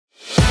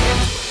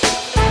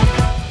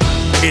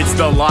It's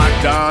the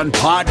Locked On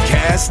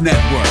Podcast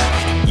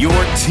Network, your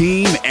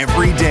team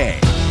every day.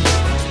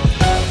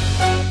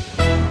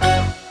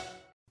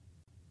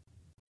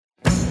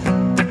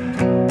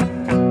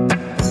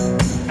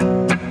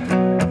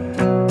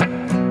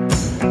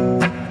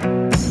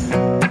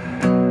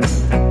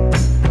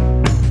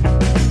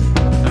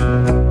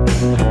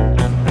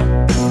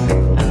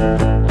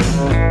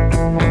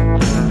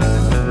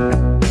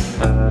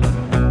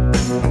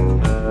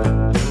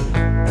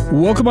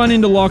 Welcome on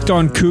into Locked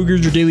On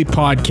Cougars, your daily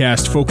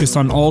podcast focused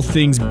on all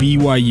things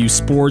BYU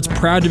sports.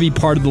 Proud to be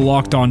part of the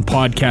Locked On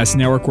Podcast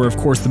Network, where, of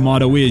course, the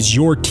motto is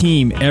your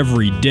team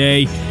every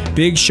day.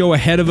 Big show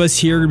ahead of us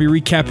here. We're going to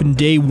be recapping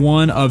day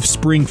one of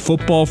spring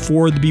football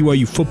for the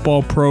BYU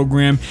football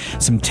program,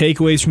 some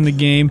takeaways from the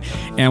game,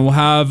 and we'll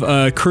have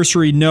a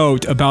cursory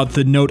note about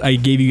the note I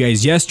gave you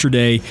guys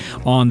yesterday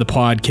on the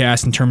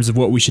podcast in terms of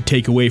what we should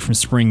take away from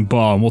spring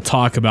ball, and we'll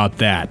talk about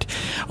that.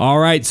 All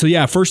right, so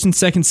yeah, first and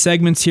second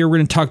segments here. We're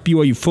going to talk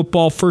BYU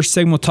football. First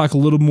segment, we'll talk a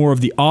little more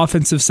of the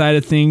offensive side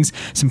of things.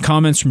 Some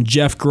comments from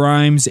Jeff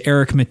Grimes,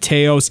 Eric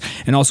Mateos,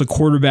 and also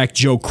quarterback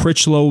Joe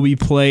Critchlow will be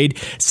played.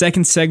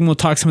 Second segment, we'll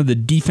talk some of the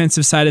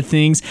defensive side of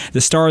things.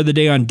 The star of the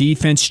day on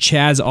defense,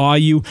 Chaz,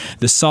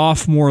 the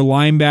sophomore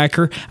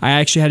linebacker. I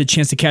actually had a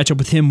chance to catch up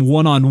with him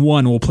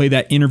one-on-one. We'll play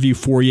that interview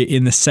for you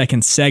in the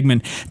second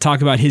segment.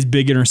 Talk about his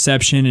big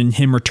interception and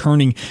him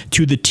returning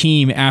to the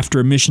team after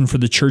a mission for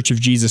the Church of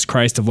Jesus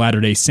Christ of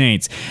Latter-day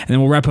Saints. And then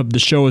we'll wrap up the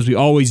show, as we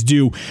always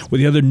do, with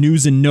the other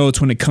news and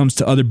notes when it comes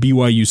to other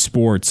BYU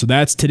sports. So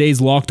that's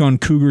today's Locked On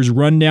Cougars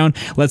rundown.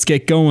 Let's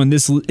get going.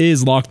 This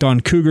is Locked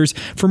On Cougars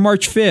for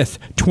March 5th,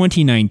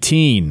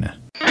 2019.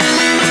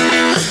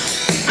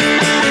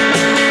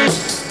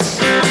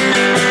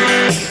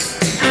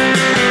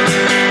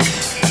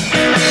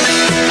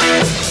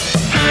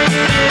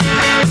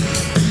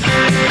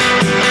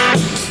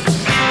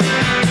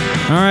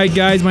 All right,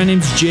 guys, my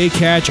name's Jake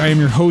Hatch. I am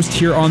your host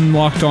here on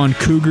Locked On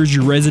Cougars,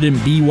 your resident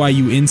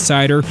BYU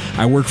insider.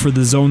 I work for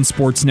the Zone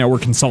Sports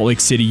Network in Salt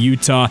Lake City,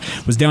 Utah.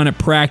 Was down at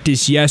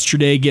practice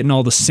yesterday, getting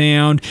all the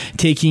sound,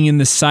 taking in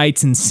the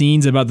sights and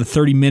scenes about the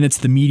 30 minutes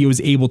the media was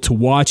able to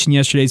watch in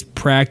yesterday's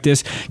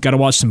practice. Got to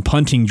watch some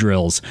punting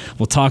drills.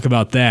 We'll talk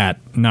about that.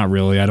 Not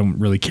really. I don't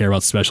really care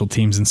about special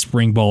teams in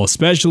spring ball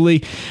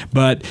especially,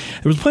 but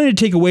there was plenty to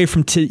take away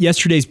from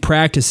yesterday's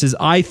practices,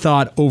 I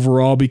thought,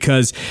 overall,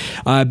 because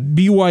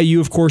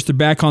BYU, of course, they're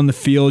back on the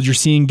field. You're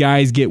seeing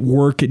guys get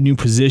work at new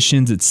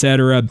positions,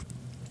 etc.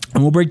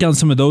 And we'll break down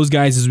some of those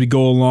guys as we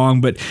go along.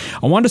 But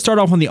I wanted to start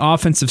off on the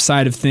offensive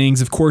side of things.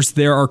 Of course,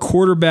 there are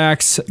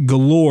quarterbacks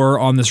galore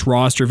on this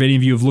roster. If any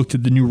of you have looked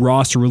at the new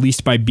roster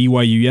released by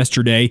BYU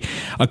yesterday,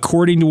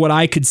 according to what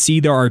I could see,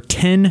 there are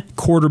 10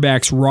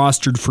 quarterbacks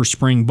rostered for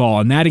spring ball.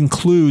 And that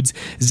includes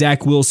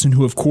Zach Wilson,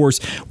 who, of course,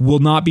 will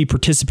not be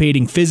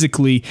participating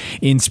physically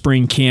in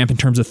spring camp in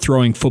terms of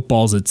throwing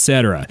footballs,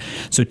 etc.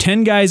 So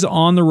 10 guys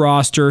on the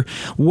roster.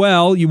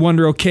 Well, you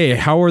wonder, okay,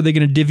 how are they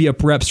going to divvy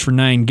up reps for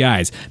 9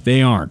 guys?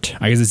 They aren't.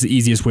 I guess it's the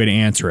easiest way to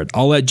answer it.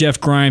 I'll let Jeff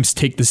Grimes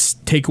take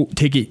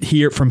it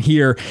here from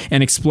here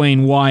and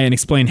explain why and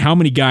explain how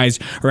many guys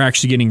are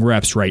actually getting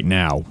reps right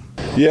now.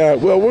 Yeah,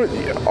 well,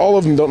 all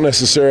of them aren't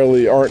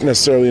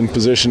necessarily in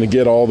position to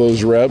get all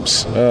those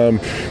reps.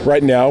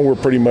 Right now, we're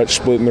pretty much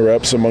splitting the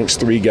reps amongst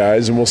 3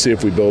 guys, and we'll see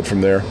if we build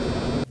from there.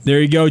 There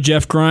you go,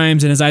 Jeff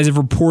Grimes. And as I have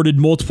reported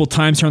multiple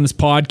times here on this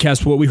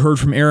podcast, what we heard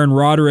from Aaron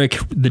Roderick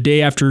the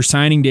day after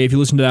signing day, if you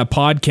listen to that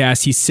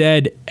podcast, he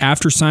said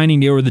after signing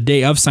day or the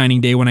day of signing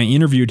day when I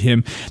interviewed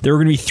him, there were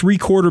going to be 3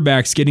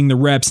 quarterbacks getting the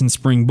reps in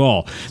spring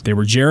ball. They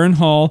were Jaron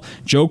Hall,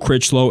 Joe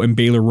Critchlow, and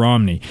Baylor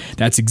Romney.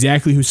 That's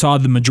exactly who saw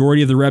the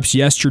majority of the reps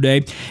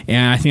yesterday,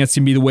 and I think that's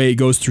going to be the way it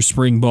goes through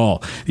spring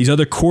ball. These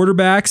other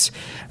quarterbacks,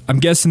 I'm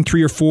guessing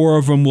 3 or 4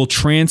 of them will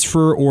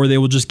transfer, or they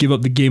will just give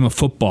up the game of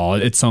football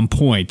at some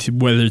point,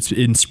 whether it's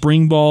in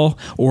spring ball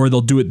or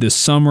they'll do it this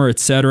summer,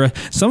 etc.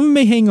 Some of them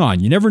may hang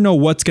on. You never know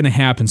what's going to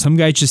happen. Some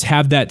guys just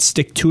have that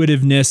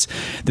stick-to-itiveness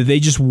that they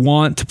just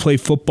want to play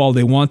football.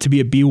 They want to be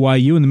at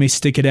BYU, and they may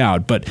stick it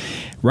out. But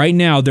right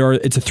now,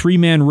 it's a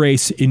 3-man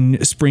race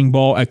in spring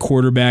ball at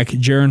quarterback: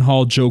 Jaron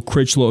Hall, Joe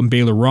Critchlow, and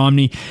Baylor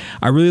Romney.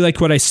 I really liked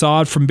what I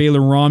saw from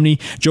Baylor Romney.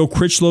 Joe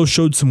Critchlow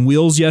showed some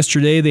wheels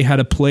yesterday. They had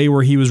a play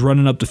where he was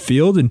running up the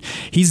field, and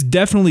he's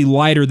definitely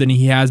lighter than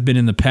he has been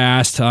in the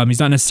past. He's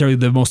not necessarily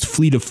the most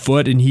fleet of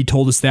foot, and he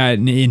told us that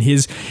in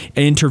his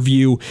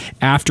interview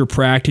after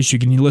practice. You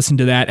can listen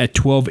to that at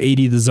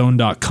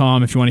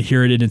 1280thezone.com if you want to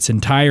hear it in its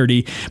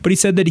entirety. But he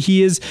said that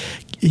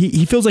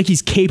he feels like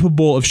he's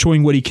capable of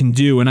showing what he can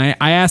do. And I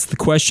asked the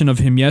question of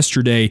him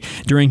yesterday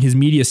during his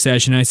media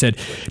session. I said,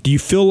 do you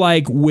feel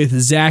like with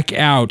Zach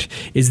out,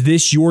 is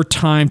this your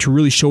time to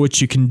really show what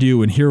you can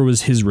do? And here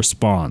was his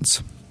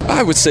response.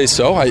 I would say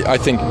so. I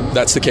think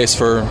that's the case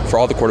for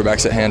all the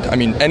quarterbacks at hand. I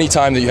mean, any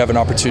time that you have an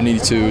opportunity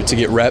to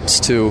get reps,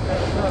 to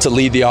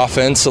lead the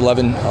offense,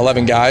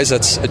 11 guys,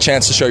 that's a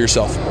chance to show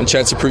yourself, a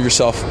chance to prove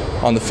yourself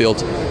on the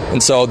field.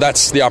 And so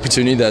that's the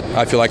opportunity that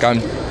I feel like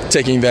I'm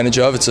taking advantage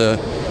of. It's a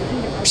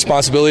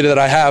responsibility that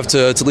I have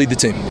to lead the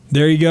team.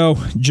 There you go,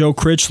 Joe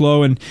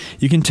Critchlow, and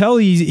you can tell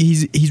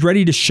he's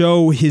ready to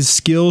show his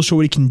skills, show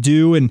what he can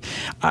do. And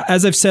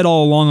as I've said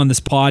all along on this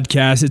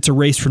podcast, it's a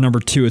race for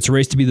number 2. It's a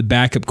race to be the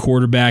backup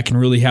quarterback and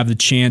really have the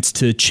chance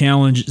to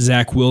challenge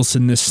Zach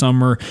Wilson this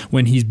summer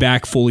when he's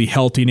back fully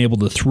healthy and able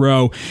to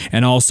throw,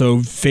 and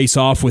also face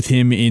off with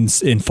him in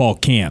fall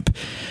camp.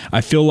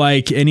 I feel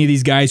like any of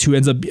these guys who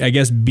ends up, I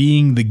guess,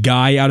 being the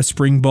guy out of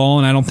spring ball,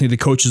 and I don't think the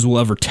coaches will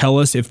ever tell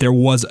us if there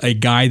was a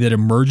guy that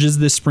emerges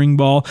this spring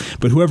ball,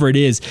 but whoever it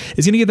is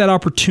going to get that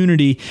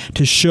opportunity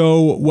to show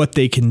what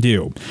they can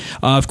do.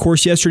 Of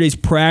course, yesterday's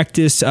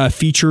practice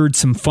featured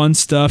some fun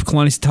stuff.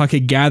 Kalani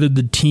Sitake gathered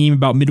the team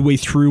about midway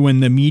through when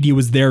the media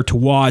was there to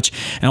watch,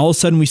 and all of a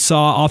sudden we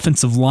saw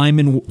offensive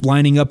linemen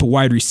lining up at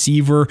wide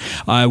receiver,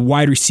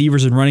 wide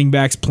receivers and running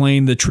backs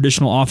playing the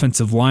traditional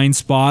offensive line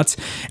spots,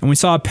 and we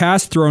saw a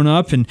pass thrown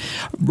up, and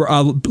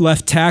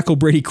left tackle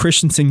Brady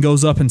Christensen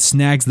goes up and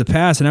snags the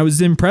pass, and that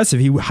was impressive.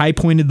 He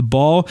high-pointed the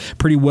ball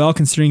pretty well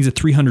considering he's a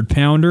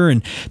 300-pounder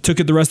and took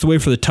it the rest of the way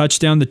for the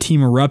touchdown. The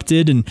team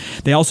erupted, and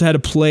they also had a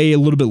play a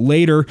little bit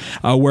later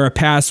where a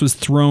pass was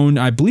thrown,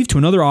 I believe, to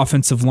another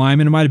offensive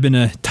lineman. It might have been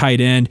a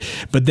tight end,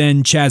 but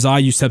then Chaz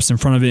Ayu steps in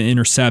front of it and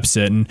intercepts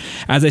it. And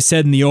as I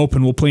said in the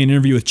open, we'll play an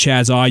interview with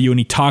Chaz Ayu, and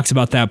he talks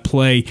about that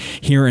play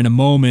here in a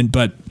moment.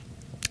 But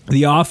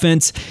the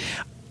offense,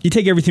 you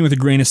take everything with a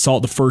grain of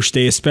salt the first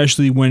day,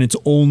 especially when it's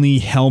only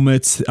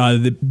helmets.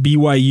 The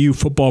BYU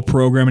football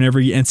program and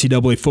every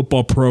NCAA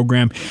football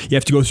program, you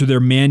have to go through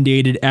their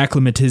mandated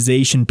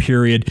acclimatization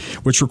period,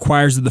 which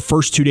requires that the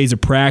first 2 days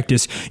of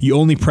practice, you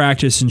only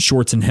practice in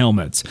shorts and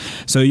helmets.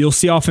 So you'll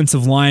see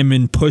offensive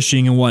linemen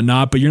pushing and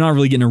whatnot, but you're not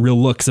really getting a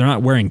real look because they're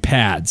not wearing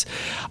pads.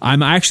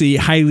 I'm actually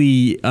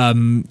highly,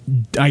 I'm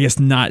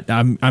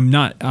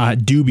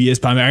not dubious,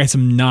 but I guess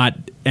I'm not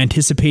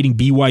anticipating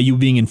BYU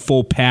being in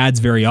full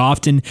pads very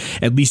often,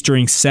 at least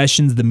during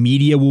sessions the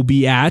media will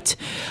be at.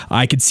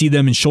 I could see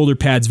them in shoulder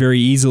pads very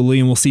easily,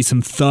 and we'll see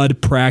some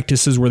thud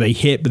practices where they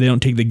hit, but they don't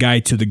take the guy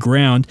to the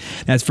ground.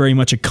 That's very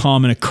much a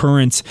common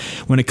occurrence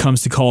when it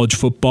comes to college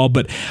football,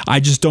 but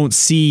I just don't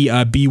see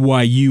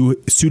BYU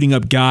suiting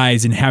up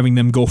guys and having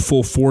them go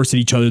full force at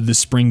each other this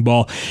spring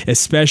ball,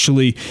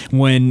 especially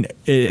when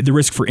the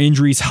risk for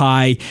injury is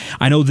high.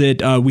 I know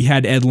that we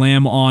had Ed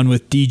Lamb on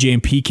with DJ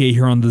and PK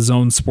here on the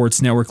Zone Sports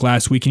Network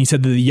last week, and he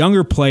said that the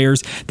younger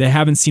players that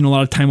haven't seen a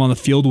lot of time on the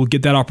field will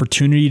get that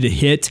opportunity to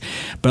hit,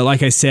 but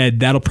like I said,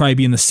 that'll probably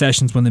be in the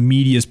sessions when the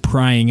media's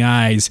prying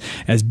eyes,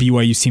 as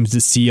BYU seems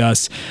to see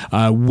us,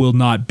 will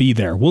not be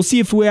there. We'll see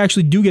if we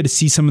actually do get to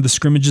see some of the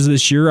scrimmages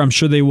this year. I'm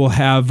sure they will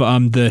have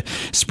the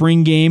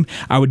spring game.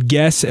 I would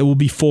guess it will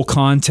be full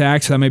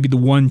contact, so that might be the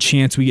one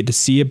chance we get to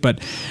see it, but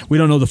we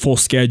don't know the full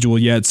schedule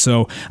yet,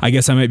 so I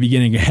guess I might be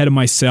getting ahead of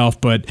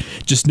myself, but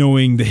just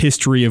knowing the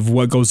history of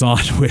what goes on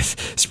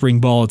with spring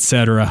ball,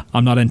 etc.,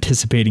 I'm not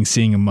anticipating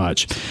seeing him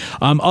much.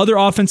 Other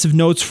offensive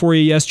notes for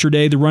you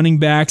yesterday, the running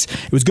backs.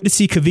 It was good to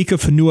see Kavika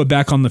Fanua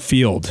back on the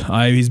field.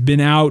 He's been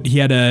out. He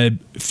had a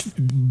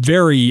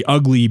very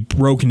ugly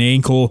broken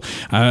ankle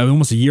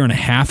almost a year and a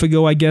half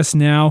ago, I guess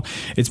now.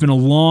 It's been a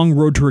long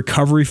road to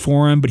recovery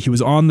for him, but he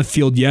was on the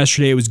field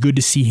yesterday. It was good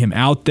to see him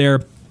out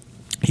there.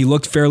 He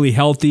looked fairly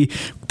healthy,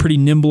 pretty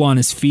nimble on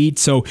his feet.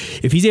 So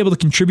if he's able to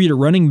contribute at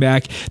running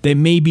back, that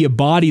may be a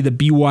body that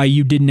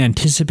BYU didn't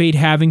anticipate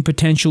having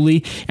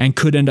potentially and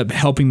could end up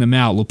helping them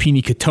out.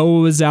 Lupini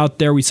Katoa was out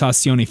there. We saw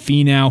Sione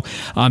Finau.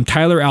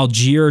 Tyler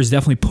Algier has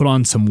definitely put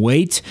on some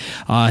weight.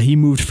 He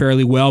moved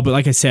fairly well. But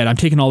like I said, I'm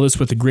taking all this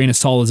with a grain of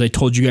salt, as I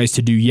told you guys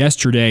to do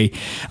yesterday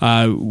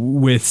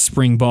with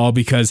spring ball,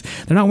 because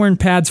they're not wearing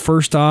pads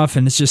first off,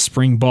 and it's just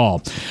spring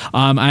ball.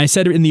 I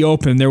said it in the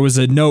open. There was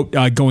a note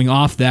going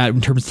off that in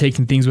terms of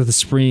taking things with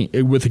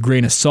a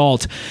grain of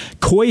salt.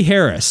 Coy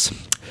Harris,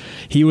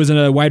 he was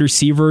a wide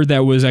receiver that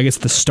was, I guess,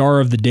 the star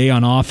of the day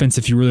on offense,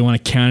 if you really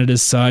want to count it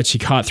as such. He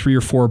caught 3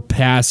 or 4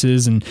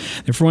 passes, and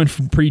they're throwing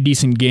pretty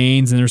decent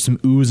gains, and there's some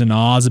oohs and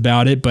ahs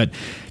about it. But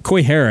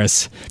Coy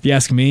Harris, if you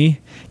ask me,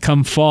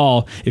 come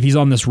fall, if he's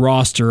on this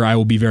roster, I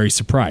will be very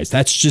surprised.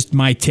 That's just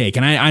my take.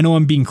 And I know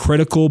I'm being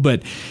critical,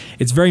 but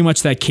it's very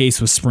much that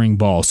case with spring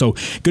ball. So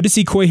good to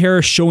see Coy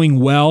Harris showing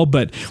well,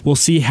 but we'll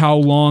see how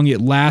long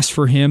it lasts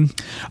for him.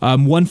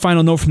 One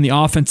final note from the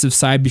offensive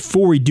side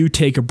before we do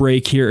take a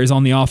break here is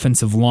on the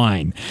offensive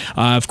line.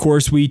 Of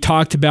course, we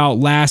talked about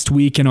last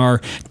week in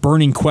our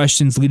burning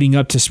questions leading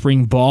up to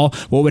spring ball,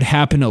 what would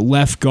happen at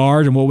left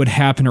guard and what would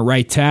happen at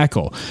right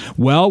tackle.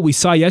 Well, we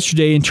saw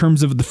yesterday in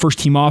terms of the first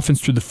team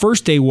offense through the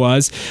first day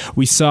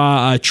we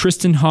saw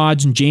Tristan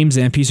Hodge and James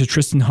Empey. So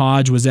Tristan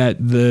Hodge was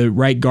at the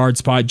right guard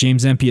spot,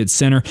 James Empey at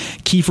center.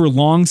 Kiefer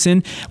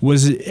Longson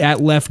was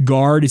at left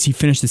guard as he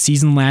finished the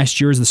season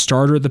last year as the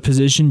starter at the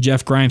position.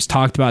 Jeff Grimes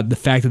talked about the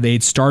fact that they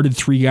had started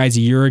 3 guys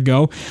a year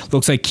ago.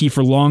 Looks like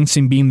Kiefer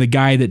Longson, being the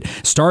guy that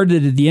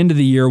started at the end of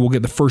the year, will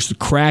get the first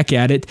crack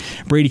at it.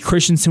 Brady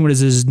Christensen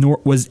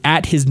was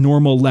at his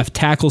normal left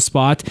tackle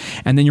spot.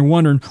 And then you're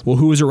wondering, well,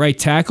 who was at right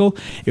tackle?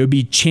 It would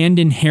be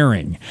Chandon Braden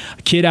Herring,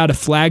 a kid out of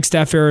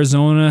Flagstaff,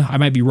 Arizona. I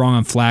might be wrong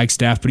on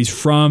Flagstaff, but he's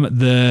from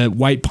the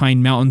White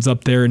Pine Mountains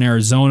up there in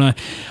Arizona.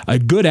 A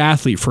good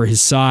athlete for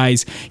his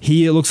size.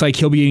 It looks like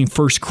he'll be getting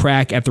first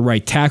crack at the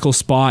right tackle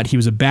spot. He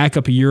was a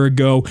backup a year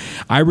ago.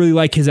 I really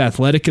like his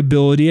athletic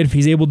ability, and if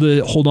he's able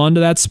to hold on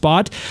to that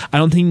spot, I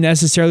don't think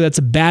necessarily that's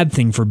a bad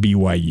thing for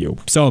BYU.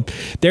 So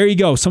there you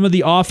go. Some of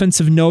the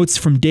offensive notes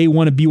from day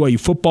one of BYU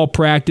football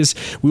practice.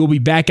 We will be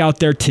back out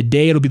there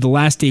today. It'll be the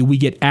last day we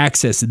get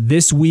access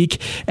this week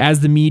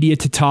as the media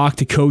to talk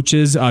to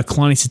coaches.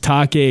 Kalani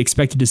Sitake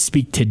expected to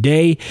speak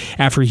today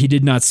after he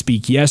did not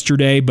speak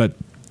yesterday, but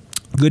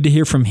good to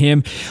hear from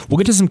him. We'll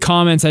get to some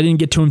comments. I didn't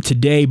get to him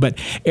today, but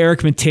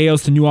Eric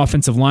Mateos, the new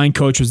offensive line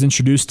coach, was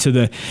introduced to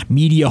the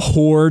media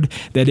horde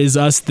that is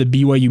us, the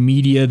BYU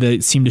media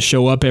that seem to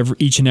show up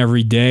each and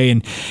every day.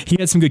 And he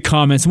had some good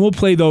comments, and we'll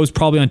play those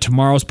probably on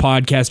tomorrow's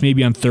podcast,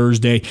 maybe on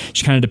Thursday.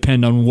 Just kind of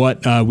depend on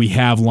what we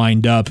have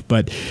lined up.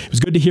 But it was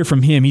good to hear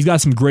from him. He's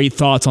got some great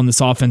thoughts on this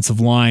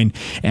offensive line,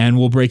 and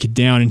we'll break it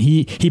down. And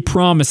he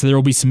promised that there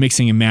will be some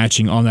mixing and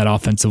matching on that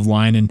offensive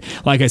line. And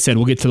like I said,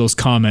 we'll get to those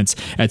comments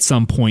at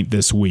some point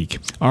this week.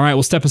 All right,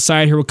 we'll step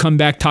aside here. We'll come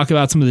back, talk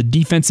about some of the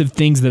defensive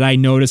things that I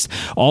noticed.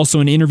 Also,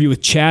 an interview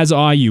with Chaz,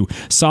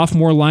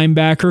 sophomore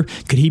linebacker.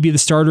 Could he be the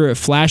starter at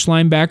flash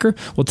linebacker?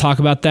 We'll talk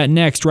about that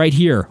next, right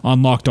here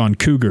on Locked On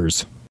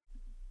Cougars.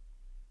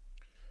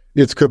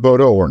 It's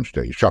Kubota Orange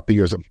Day. Shop the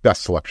year's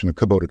best selection of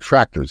Kubota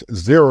tractors,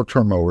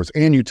 zero-turn mowers,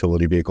 and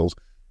utility vehicles,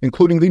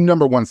 including the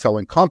 #1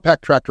 selling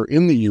compact tractor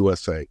in the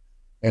USA.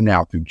 And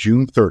now through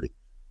June 30,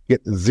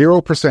 get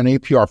 0%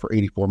 APR for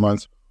 84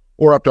 months,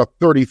 or up to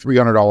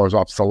 $3,300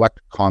 off select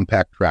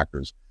compact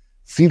tractors.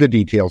 See the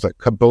details at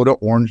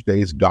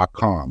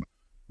KubotaOrangeDays.com.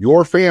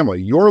 Your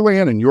family, your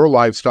land, and your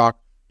livestock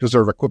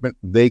deserve equipment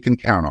they can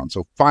count on.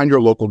 So find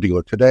your local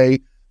dealer today.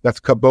 That's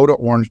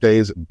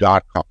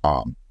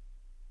KubotaOrangeDays.com.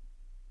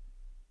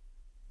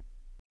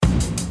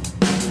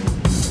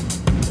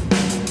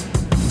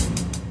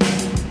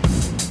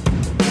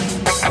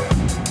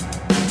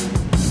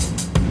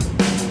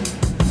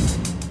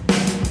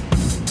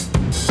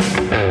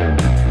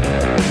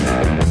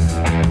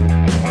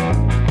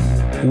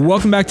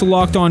 Welcome back to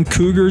Locked On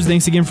Cougars.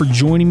 Thanks again for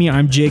joining me.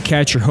 I'm Jay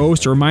Katz, your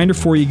host. A reminder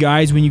for you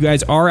guys, when you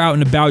guys are out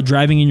and about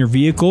driving in your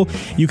vehicle,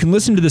 you can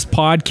listen to this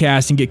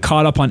podcast and get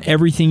caught up on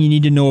everything you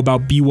need to know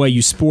about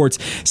BYU sports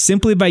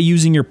simply by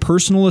using your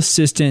personal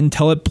assistant and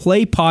tell it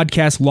play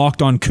podcast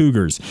Locked On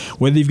Cougars.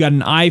 Whether you've got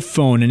an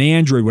iPhone, an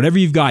Android, whatever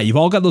you've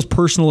all got those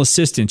personal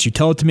assistants. You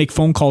tell it to make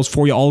phone calls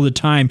for you all the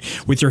time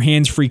with your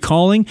hands-free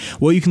calling.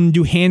 Well, you can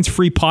do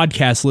hands-free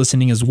podcast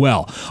listening as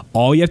well.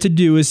 All you have to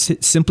do is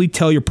simply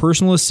tell your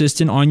personal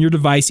assistant on your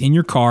device in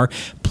your car,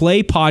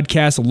 play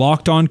podcast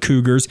Locked On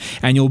Cougars,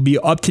 and you'll be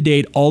up to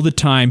date all the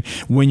time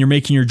when you're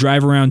making your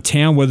drive around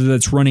town, whether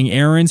that's running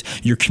errands,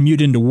 your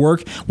commute into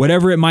work,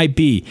 whatever it might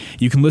be.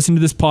 You can listen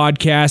to this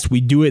podcast.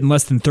 We do it in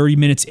less than 30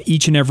 minutes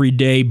each and every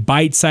day,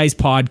 bite-sized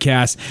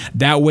podcasts.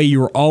 That way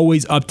you're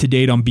always up to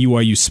date on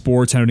BYU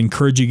sports, and I would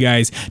encourage you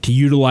guys to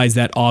utilize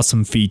that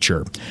awesome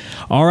feature.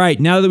 All right,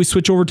 now that we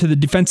switch over to the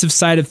defensive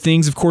side of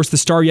things, of course, the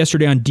star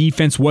yesterday on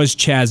defense was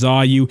Chaz.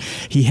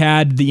 He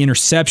had the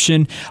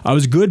interception. It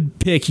was a good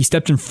pick. He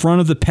stepped in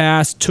front of the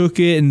pass, took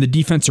it, and the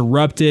defense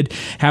erupted,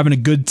 having a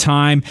good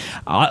time.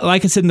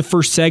 Like I said in the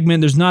first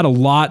segment, there's not a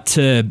lot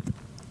to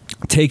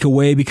take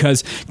away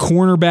because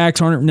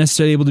cornerbacks aren't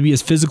necessarily able to be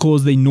as physical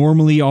as they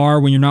normally are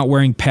when you're not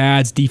wearing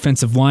pads.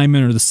 Defensive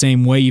linemen are the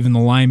same way, even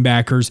the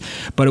linebackers.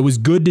 But it was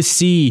good to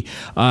see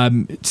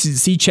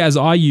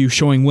Chaz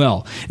showing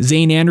well.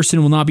 Zane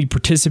Anderson will not be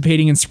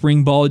participating in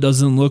spring ball, it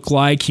doesn't look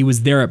like. He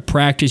was there at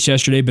practice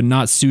yesterday, but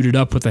not suited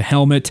up with a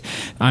helmet.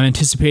 I'm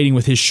anticipating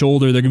with his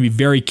shoulder, they're going to be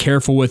very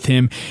careful with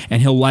him,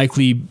 and he'll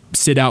likely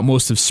sit out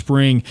most of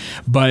spring.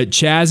 But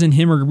Chaz and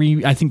him are going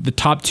to be, I think, the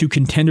top two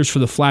contenders for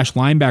the flash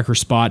linebacker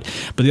spot.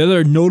 But the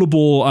other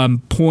notable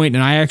point,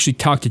 and I actually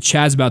talked to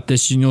Chaz about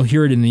this, and you'll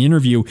hear it in the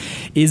interview,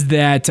 is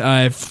that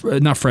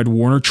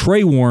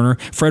Trey Warner,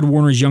 Fred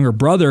Warner's younger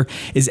brother,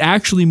 is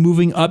actually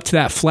moving up to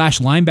that flash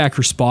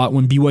linebacker spot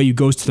when BYU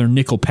goes to their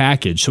nickel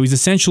package. So he's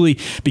essentially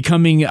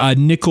becoming a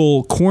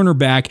nickel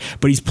cornerback,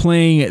 but he's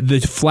playing the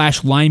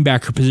flash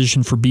linebacker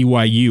position for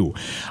BYU.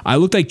 I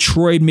looked like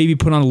Troy maybe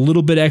put on a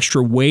little bit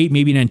extra weight,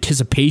 maybe in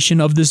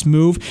anticipation of this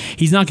move.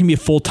 He's not going to be a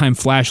full-time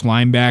flash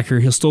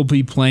linebacker. He'll still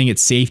be playing at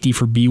safety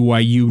for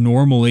BYU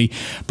normally,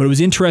 but it was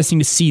interesting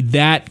to see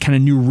that kind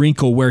of new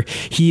wrinkle where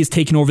he is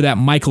taking over that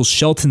Michael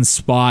Shelton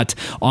spot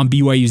on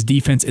BYU's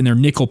defense in their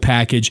nickel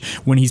package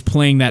when he's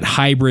playing that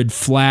hybrid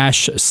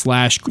flash /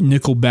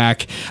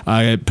 nickelback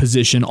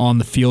position on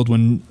the field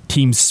when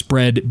teams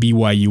spread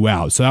BYU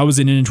out. So that was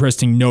an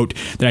interesting note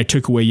that I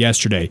took away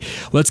yesterday.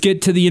 Let's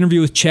get to the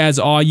interview with Chaz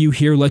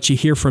here, let you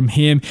hear from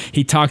him.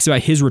 He talks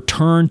about his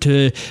return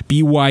to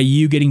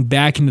BYU, getting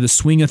back into the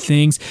swing of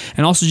things,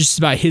 and also just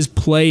about his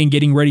play and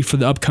getting ready for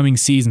the upcoming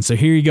season. So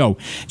here you go.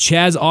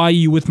 Chaz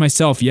with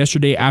myself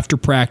yesterday after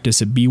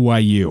practice at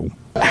BYU.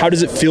 How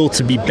does it feel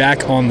to be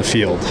back on the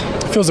field?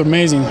 It feels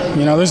amazing.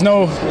 There's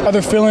no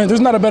other feeling. There's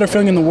not a better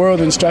feeling in the world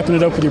than strapping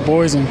it up with your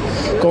boys and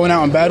going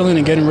out and battling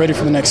and getting ready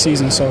for the next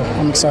season. So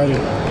I'm excited.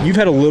 You've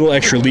had a little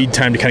extra lead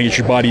time to kind of get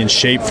your body in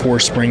shape for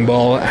spring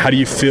ball. How do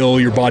you feel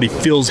your body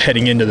feels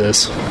heading into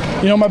this?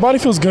 My body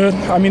feels good.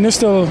 There's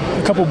still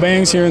a couple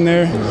bangs here and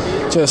there.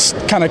 Just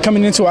kind of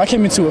coming into it. I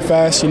came into it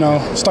fast,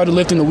 started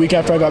lifting the week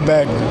after I got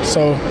back.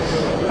 So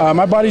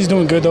my body's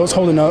doing good, though. It's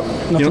holding up.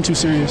 Nothing too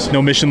serious.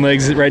 No mission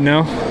legs right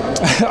now?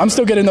 I'm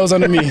still getting those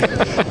under me.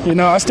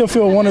 I still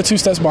feel 1 or 2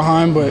 steps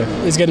behind, but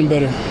it's getting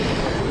better.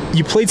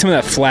 You played some of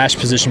that flash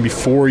position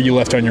before you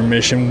left on your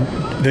mission.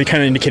 They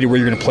kind of indicated where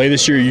you're going to play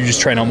this year, or are you just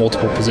trying out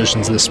multiple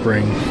positions this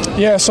spring?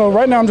 Yeah, so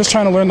right now I'm just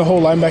trying to learn the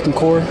whole linebacking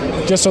core,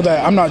 just so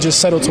that I'm not just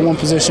settled to one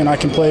position. I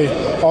can play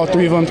all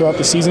 3 of them throughout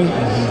the season.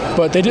 Mm-hmm.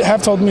 But they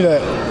have told me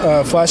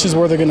that flash is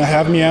where they're going to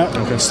have me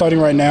at, starting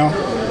right now.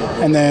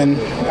 And then,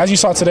 as you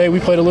saw today,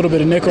 we played a little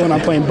bit of nickel, and I'm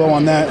playing bow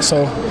on that.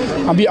 So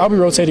I'll be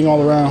rotating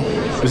all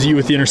around. Was it you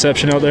with the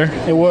interception out there?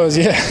 It was,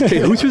 yeah. Okay,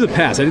 who threw the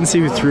pass? I didn't see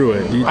who threw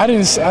it. I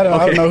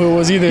don't know who it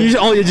was either.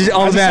 All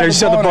that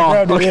matters. You saw the ball.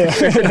 Okay,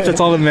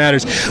 that's all that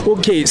matters.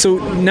 Okay, so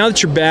now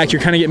that you're back,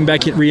 you're kind of getting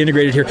back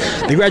reintegrated here.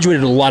 They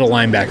graduated a lot of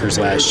linebackers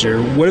last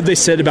year. What have they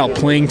said about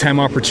playing time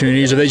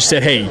opportunities? Or they just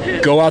said, hey,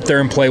 go out there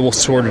and play. We'll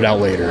sort it out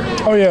later?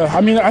 Oh, yeah.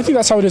 I think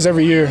that's how it is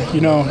every year.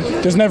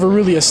 There's never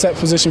really a set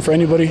position for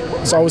anybody.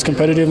 It's always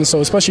competitive. And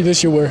so especially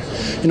this year where,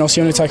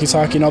 Sione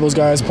Takitaki and all those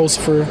guys,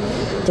 Pulsifer,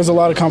 there's a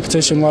lot of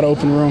competition, a lot of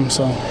open room.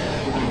 So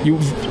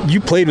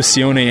you played with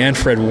Sione and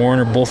Fred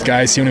Warner, both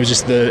guys. Sione was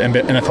just the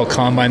NFL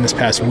Combine this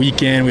past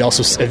weekend. We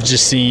also have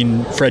just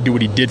seen Fred do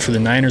what he did for the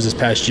Niners this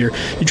past year.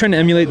 You trying to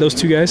emulate those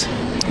two guys?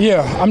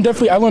 Yeah,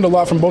 I learned a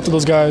lot from both of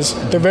those guys.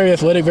 They're very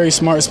athletic, very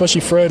smart,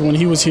 especially Fred when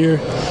he was here.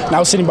 And I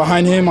was sitting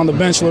behind him on the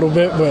bench a little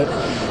bit,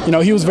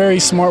 but he was very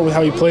smart with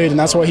how he played, and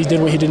that's why he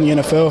did what he did in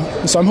the NFL.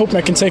 And so I'm hoping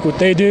I can take what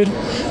they did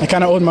and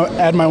kind of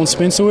add my own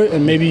spin to it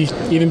and maybe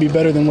even be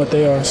better than what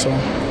they are. So.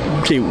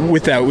 Okay,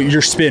 with that,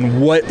 your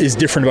spin, what is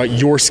different about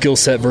your skill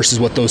set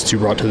versus what those two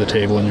brought to the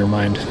table in your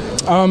mind?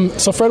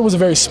 So Fred was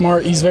very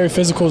smart. He's very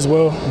physical as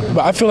well.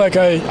 But I feel like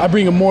I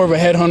bring a more of a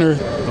headhunter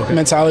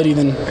mentality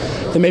than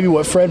maybe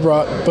what Fred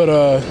brought. But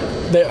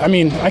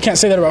I can't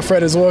say that about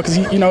Fred as well because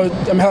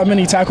how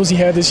many tackles he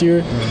had this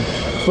year.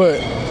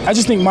 But I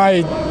just think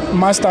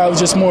my style is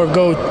just more of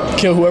go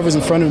kill whoever's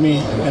in front of me,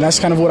 and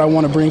that's kind of what I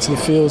want to bring to the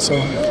field.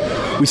 So.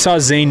 We saw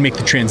Zane make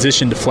the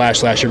transition to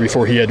flash last year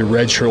before he had to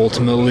redshirt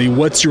ultimately.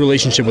 What's your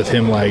relationship with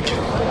him like?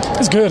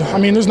 It's good.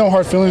 There's no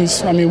hard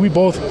feelings. We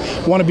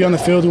both want to be on the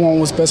field. We want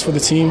what's best for the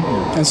team.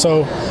 And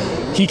so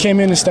he came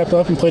in and stepped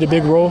up and played a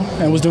big role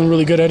and was doing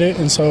really good at it.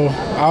 And so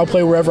I'll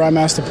play wherever I'm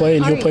asked to play,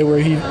 and he'll play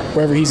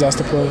wherever he's asked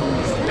to play.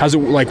 How's it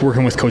like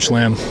working with Coach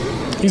Lamb?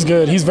 He's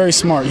good. He's very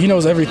smart. He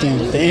knows everything,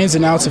 the ins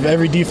and outs of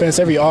every defense,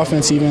 every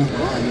offense even.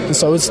 And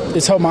so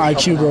it's helped my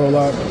IQ grow a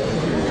lot.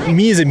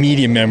 Me as a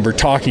media member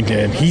talking to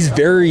him, he's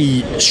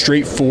very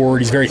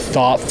straightforward. He's very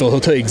thoughtful.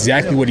 He'll tell you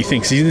exactly what he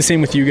thinks. Is he the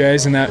same with you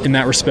guys in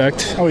that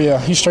respect? Oh yeah,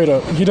 he's straight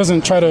up. He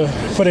doesn't try to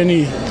put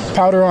any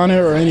powder on it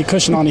or any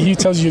cushion on it. He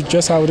tells you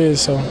just how it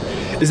is. So,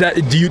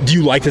 do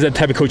you like that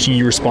type of coaching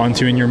you respond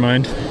to in your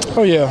mind?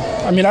 Oh yeah.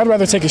 I'd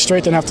rather take it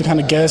straight than have to kind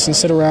of guess and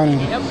sit around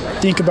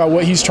and think about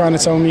what he's trying to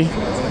tell me.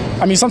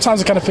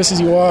 Sometimes it kind of pisses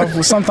you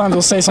off. Sometimes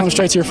he'll say something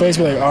straight to your face,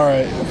 be like, all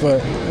right,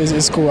 but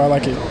it's cool. I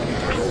like it.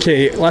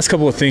 Okay, last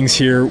couple of things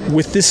here.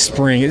 With this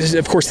spring,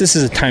 of course, this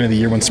is a time of the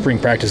year when spring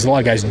practice, a lot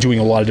of guys doing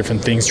a lot of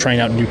different things, trying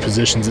out new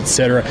positions,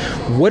 etc.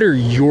 What are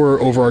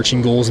your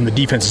overarching goals and the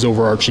defense's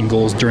overarching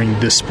goals during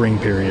this spring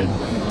period?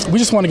 We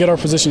just want to get our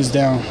positions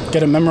down,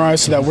 get them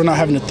memorized so that we're not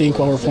having to think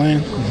while we're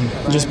playing,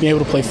 and just be able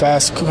to play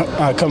fast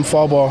come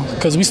fall ball.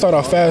 Because we start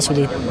off fast with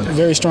a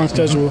very strong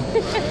schedule,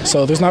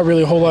 so there's not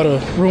really a whole lot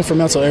of room for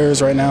mental errors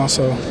right now.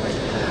 So,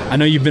 I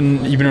know you've been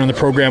on the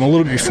program a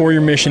little bit before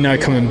your mission, now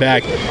coming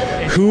back.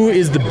 Who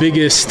is the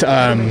biggest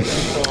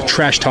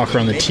trash talker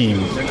on the team?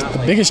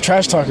 The biggest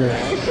trash talker?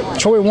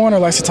 Troy Warner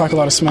likes to talk a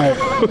lot of smack.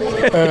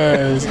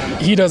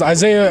 He does.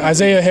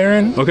 Isaiah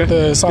Herron,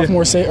 the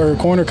sophomore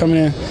corner coming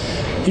in,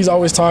 he's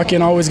always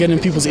talking, always getting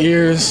in people's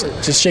ears,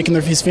 just shaking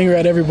his finger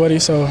at everybody.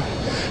 So,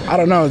 I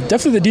don't know.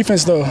 Definitely the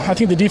defense, though. I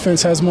think the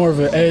defense has more of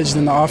an edge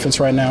than the offense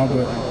right now.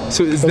 But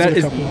so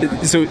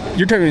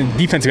you're talking to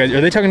defense guys.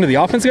 Are they talking to the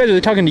offense guys, or are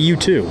they talking to you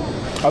too?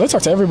 Oh, they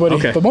talk to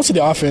everybody, but mostly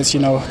the offense,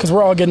 because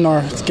we're all getting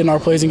our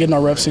plays and getting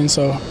our reps in.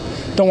 So,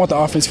 don't want the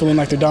offense feeling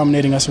like they're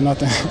dominating us or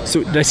nothing.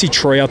 So, did I see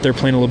Troy out there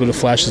playing a little bit of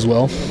flash as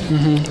well?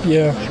 Mm-hmm,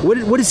 yeah.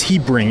 What does he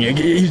bring?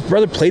 His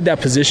brother played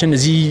that position.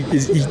 Is he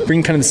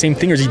bringing kind of the same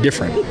thing, or is he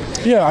different?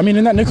 Yeah,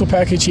 in that nickel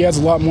package, he adds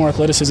a lot more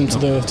athleticism to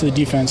the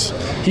defense.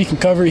 He can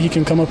cover, he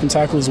can come up and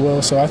tackle as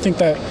well. So, I think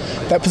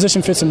that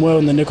position fits him well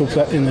in the nickel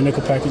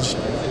package.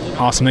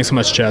 Awesome. Thanks so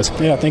much, Chaz.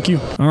 Yeah, thank you.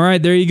 All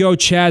right, there you go,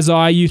 Chaz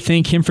Ayu.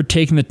 Thank him for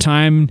taking the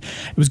time.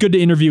 It was good to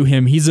interview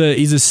him. He's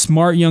a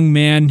smart young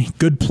man,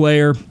 good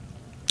player.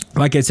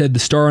 Like I said, the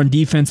star on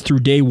defense through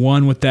day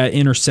one with that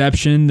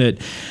interception that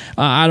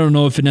I don't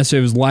know if it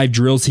necessarily was live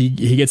drills. He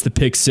gets the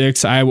pick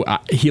six.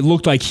 He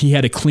looked like he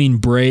had a clean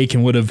break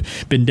and would have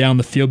been down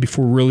the field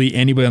before really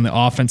anybody on the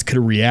offense could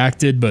have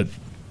reacted, but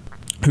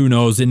who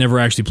knows? It never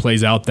actually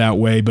plays out that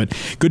way, but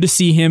good to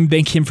see him.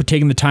 Thank him for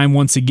taking the time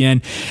once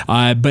again.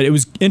 But it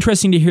was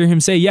interesting to hear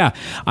him say, yeah,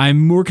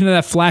 I'm working at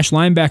that flash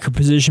linebacker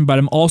position, but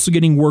I'm also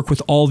getting work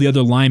with all the other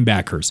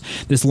linebackers.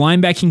 This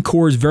linebacking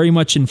core is very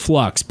much in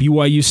flux.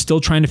 BYU's still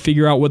trying to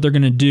figure out what they're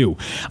going to do.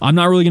 I'm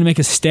not really going to make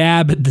a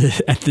stab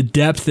at the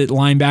depth at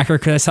linebacker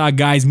because I saw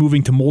guys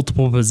moving to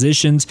multiple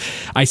positions.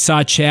 I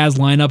saw Chaz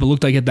line up. It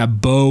looked like at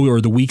that bow or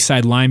the weak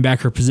side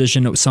linebacker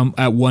position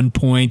at one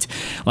point.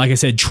 Like I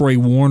said, Troy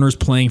Warner's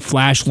playing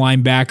flash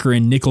linebacker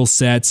and nickel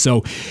sets.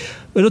 So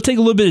it'll take a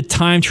little bit of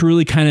time to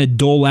really kind of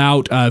dole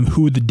out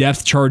who the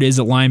depth chart is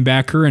at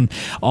linebacker, and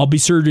I'll be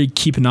sure to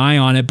keep an eye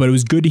on it. But it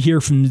was good to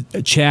hear from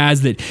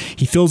Chaz that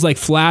he feels like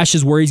flash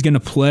is where he's going to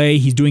play.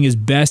 He's doing his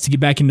best to get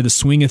back into the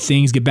swing of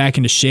things, get back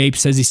into shape.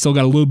 Says he's still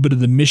got a little bit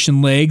of the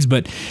mission legs,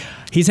 but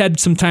he's had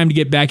some time to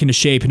get back into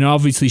shape, and it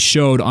obviously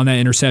showed on that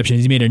interception.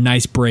 He's made a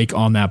nice break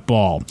on that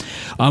ball.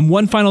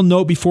 One final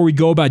note before we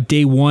go about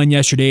day one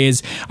yesterday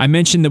is I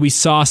mentioned that we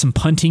saw some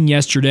punting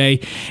yesterday,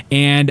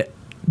 and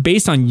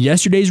based on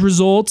yesterday's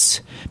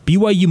results,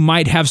 BYU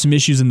might have some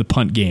issues in the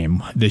punt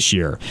game this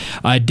year.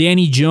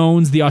 Danny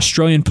Jones, the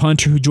Australian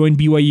punter who joined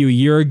BYU a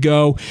year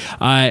ago,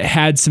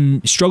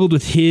 struggled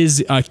with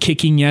his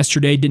kicking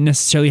yesterday, didn't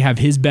necessarily have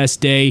his best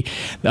day.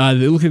 They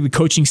look like the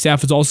coaching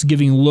staff is also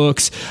giving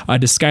looks to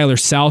Skylar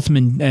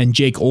Southman and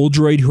Jake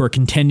Oldroyd, who are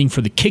contending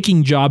for the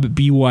kicking job at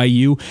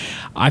BYU.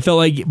 I felt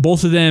like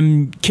both of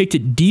them kicked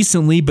it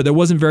decently, but there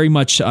wasn't very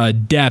much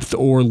depth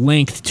or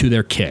length to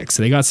their kicks.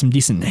 So they got some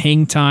decent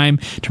hang time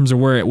in terms of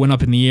where it went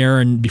up in the air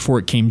and before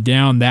it came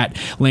down, that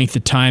length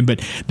of time,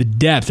 but the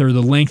depth or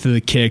the length of the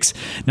kicks,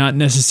 not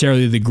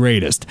necessarily the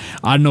greatest.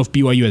 I don't know if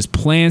BYU has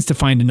plans to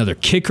find another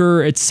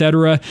kicker,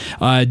 etc.,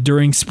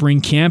 during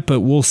spring camp, but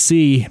we'll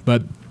see.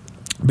 But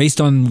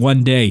based on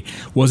one day,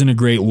 wasn't a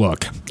great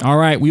look. All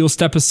right, we will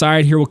step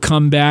aside here. We'll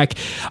come back.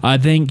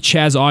 Thank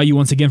Chaz Ayu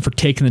once again for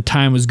taking the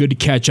time. It was good to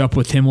catch up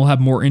with him. We'll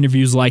have more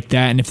interviews like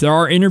that. And if there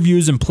are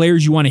interviews and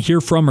players you want to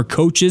hear from or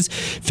coaches,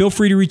 feel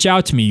free to reach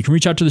out to me. You can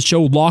reach out to the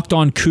show Locked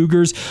On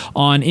Cougars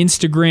on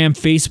Instagram,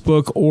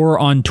 Facebook, or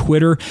on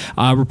Twitter.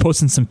 We're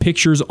posting some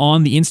pictures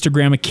on the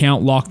Instagram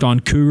account Locked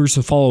On Cougars,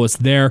 so follow us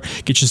there.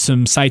 Get you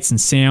some sights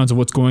and sounds of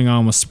what's going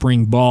on with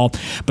spring ball.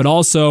 But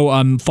also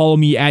follow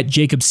me at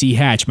Jacob C.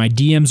 Hatch. My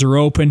DMs are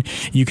open.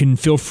 You can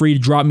feel free to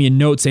drop me a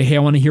note, say, hey, I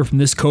want to hear from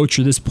this coach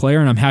or this player,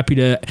 and I'm happy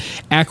to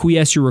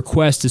acquiesce your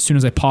request as soon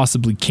as I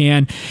possibly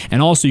can.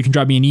 And also, you can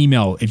drop me an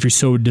email if you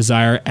so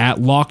desire at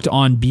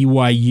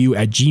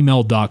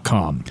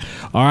lockedonbyu@gmail.com.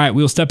 All right,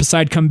 we'll step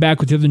aside, come back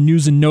with the other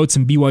news and notes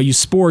in BYU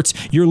sports.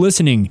 You're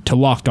listening to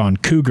Locked On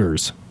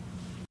Cougars.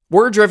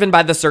 We're driven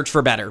by the search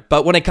for better,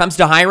 but when it comes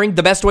to hiring,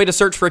 the best way to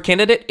search for a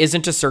candidate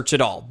isn't to search at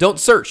all. Don't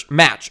search,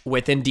 match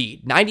with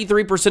Indeed.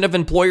 93% of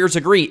employers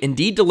agree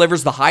Indeed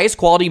delivers the highest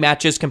quality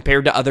matches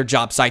compared to other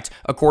job sites,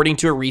 according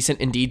to a recent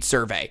Indeed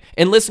survey.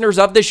 And listeners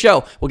of this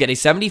show will get a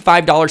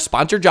 $75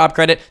 sponsored job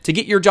credit to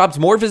get your jobs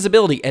more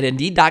visibility at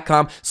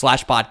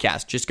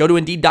Indeed.com/podcast. Just go to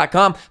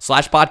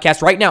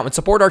Indeed.com/podcast right now and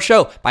support our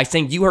show by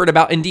saying you heard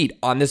about Indeed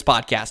on this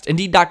podcast.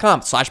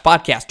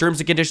 Indeed.com/podcast.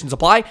 Terms and conditions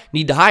apply.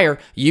 Need to hire?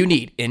 You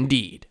need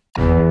Indeed.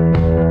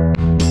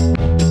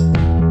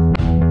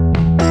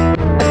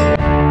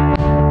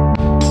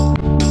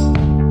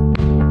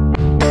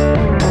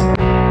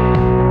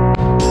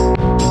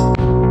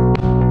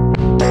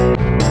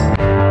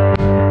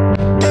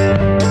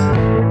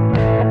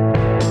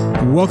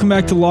 Welcome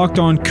back to Locked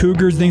On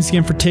Cougars. Thanks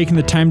again for taking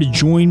the time to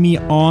join me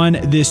on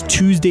this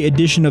Tuesday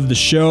edition of the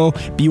show.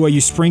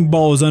 BYU Spring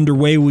Ball is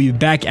underway. We'll be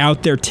back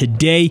out there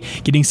today,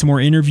 getting some more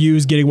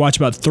interviews, getting to watch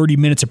about 30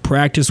 minutes of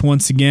practice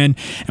once again,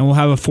 and we'll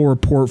have a full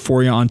report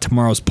for you on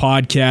tomorrow's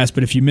podcast.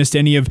 But if you missed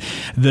any of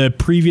the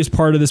previous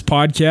part of this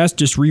podcast,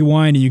 just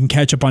rewind and you can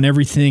catch up on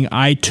everything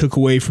I took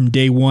away from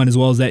day one, as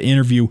well as that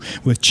interview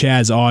with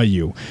Chaz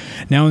Ayu.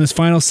 Now, in this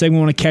final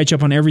segment, I want to catch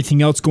up on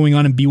everything else going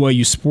on in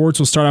BYU sports.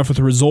 We'll start off with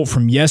a result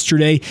from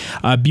yesterday.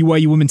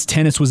 BYU women's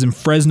tennis was in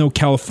Fresno,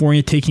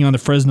 California, taking on the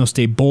Fresno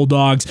State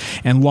Bulldogs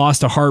and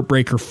lost a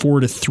heartbreaker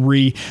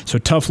 4-3. So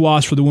tough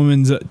loss for the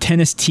women's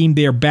tennis team.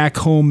 They are back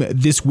home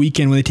this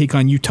weekend when they take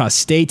on Utah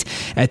State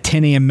at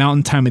 10 a.m.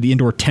 Mountain Time at the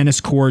indoor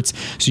tennis courts.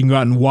 So you can go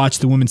out and watch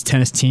the women's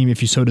tennis team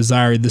if you so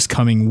desire this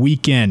coming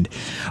weekend.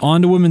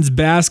 On to women's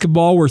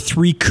basketball, where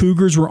 3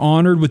 Cougars were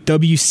honored with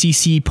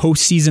WCC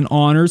postseason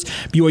honors.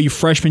 BYU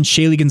freshman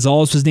Shaylee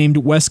Gonzalez was named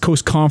West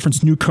Coast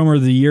Conference Newcomer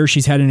of the Year.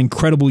 She's had an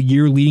incredible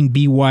year leading BYU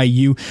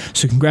BYU.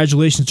 So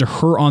congratulations to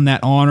her on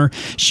that honor.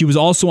 She was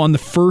also on the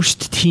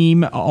first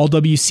team,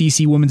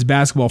 All-WCC women's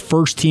basketball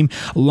first team,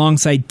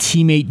 alongside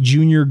teammate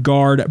junior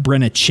guard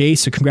Brenna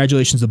Chase. So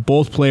congratulations to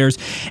both players.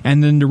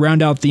 And then to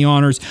round out the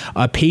honors,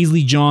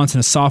 Paisley Johnson,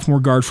 a sophomore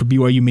guard for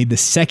BYU, made the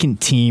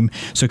second team.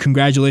 So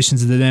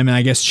congratulations to them. And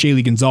I guess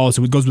Shaylee Gonzalez,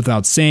 it goes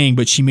without saying,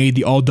 but she made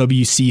the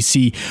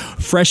All-WCC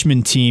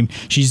freshman team.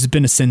 She's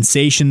been a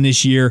sensation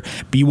this year.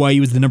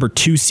 BYU is the number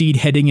 2 seed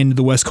heading into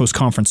the West Coast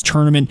Conference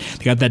tournament.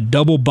 They got that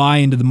double bye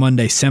into the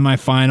Monday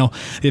semifinal.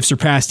 They've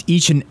surpassed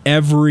each and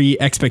every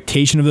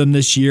expectation of them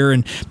this year,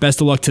 and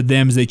best of luck to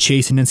them as they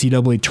chase an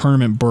NCAA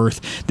tournament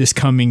berth this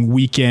coming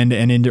weekend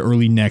and into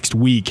early next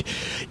week.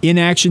 In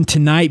action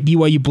tonight,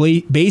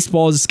 BYU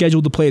baseball is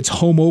scheduled to play its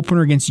home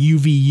opener against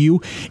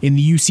UVU in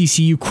the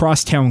UCCU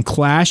Crosstown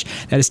Clash.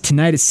 That is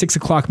tonight at 6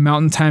 o'clock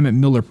Mountain Time at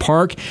Miller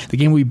Park. The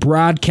game will be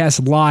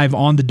broadcast live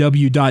on the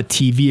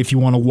W.TV if you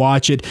want to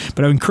watch it,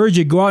 but I would encourage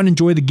you to go out and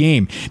enjoy the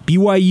game.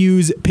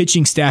 BYU's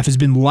pitching staff has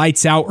been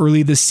lights out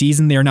early this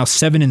season. They are now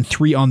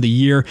 7-3 on the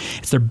year.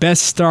 It's their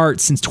best start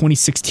since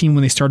 2016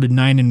 when they started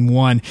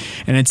 9-1,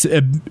 and it's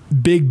a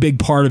big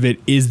part of it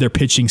is their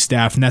pitching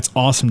staff, and that's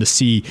awesome to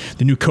see.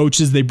 The new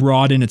coaches they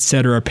brought in,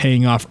 etc., are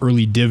paying off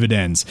early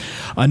dividends.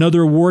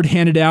 Another award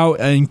handed out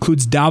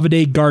includes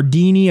Davide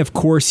Gardini. Of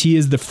course, he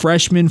is the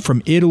freshman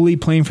from Italy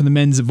playing for the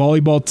men's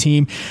volleyball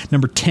team.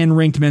 Number 10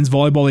 ranked men's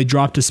volleyball. They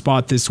dropped a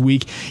spot this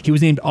week. He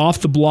was named Off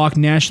the Block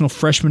National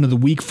Freshman of the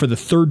Week for the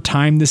 3rd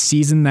time this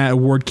season. That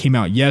award came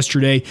out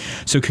yesterday.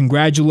 So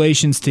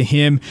congratulations to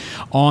him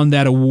on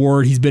that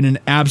award. He's been an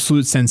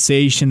absolute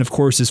sensation. Of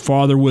course, his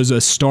father was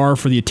a star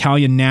for the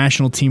Italian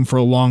national team for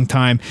a long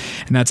time,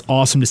 and that's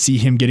awesome to see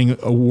him getting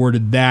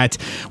awarded that.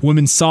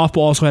 Women's softball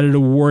also had an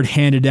award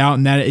handed out,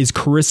 and that is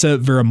Carissa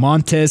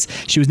Viramontes.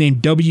 She was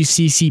named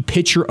WCC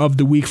Pitcher of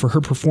the Week for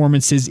her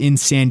performances in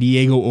San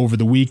Diego over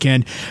the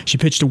weekend. She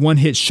pitched a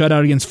 1-hit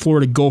shutout against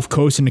Florida Gulf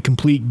Coast in a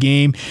complete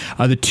game.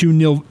 The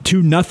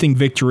 2-0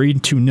 victory,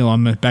 2-0,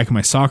 I'm back in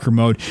my soccer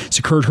mode,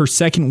 secured her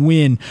second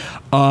win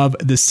of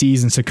the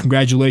season. So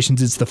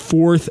congratulations. It's the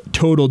 4th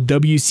total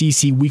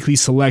WCC weekly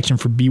selection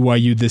for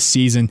BYU this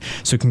season.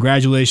 So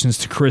congratulations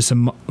to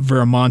Carissa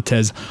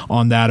Viramontes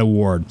on that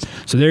award.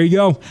 So there you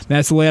go.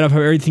 That's the layout of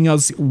how everything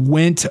else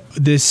went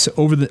this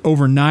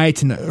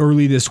overnight and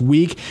early this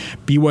week.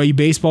 BYU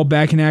baseball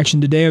back in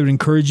action today. I would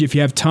encourage you, if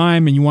you have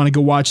time and you want to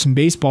go watch some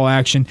baseball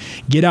action,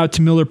 get out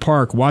to Miller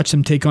Park. Watch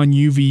them take on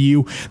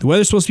UVU. The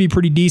weather's supposed to be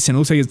pretty decent. It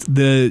looks like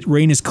the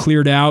rain has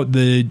cleared out,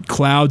 the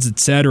clouds,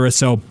 etc.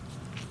 So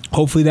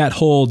hopefully that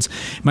holds.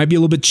 It might be a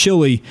little bit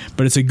chilly,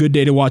 but it's a good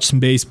day to watch some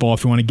baseball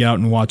if you want to get out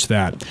and watch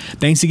that.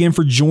 Thanks again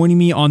for joining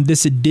me on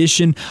this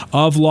edition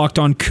of Locked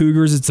On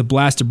Cougars. It's a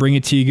blast to bring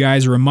it to you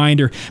guys. A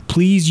reminder,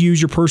 please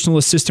use your personal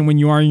assistant when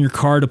you are in your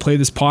car to play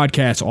this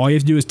podcast. All you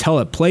have to do is tell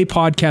it, play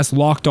podcast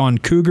Locked On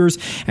Cougars,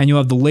 and you'll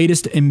have the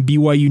latest in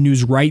BYU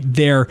news right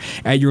there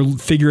at your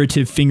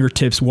figurative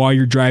fingertips while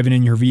you're driving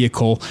in your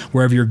vehicle,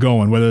 wherever you're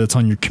going, whether it's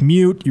on your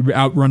commute, you're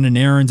out running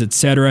errands,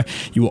 etc.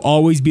 You will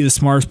always be the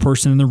smartest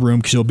person in the room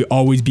because you'll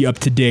always be up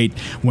to date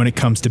when it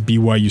comes to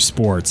BYU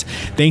sports.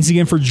 Thanks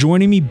again for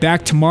joining me.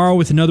 Back tomorrow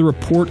with another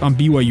report on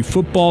BYU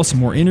football, some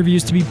more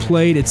interviews to be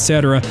played,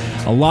 etc.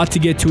 A lot to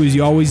get to, as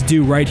you always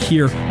do, right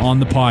here on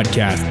the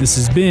podcast. This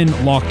has been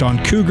Locked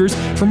On Cougars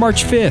for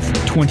March 5th,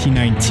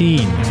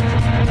 2019.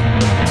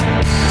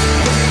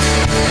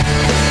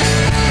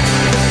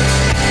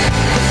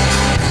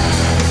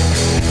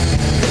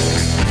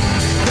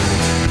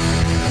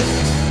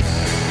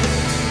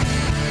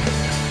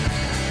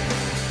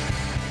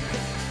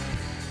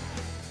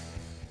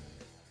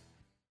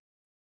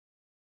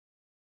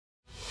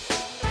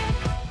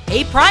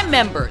 Hey, Prime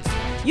members,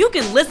 you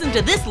can listen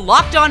to this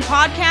Locked On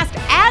podcast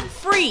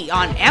ad-free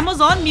on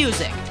Amazon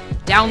Music.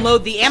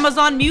 Download the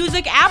Amazon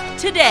Music app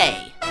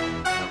today.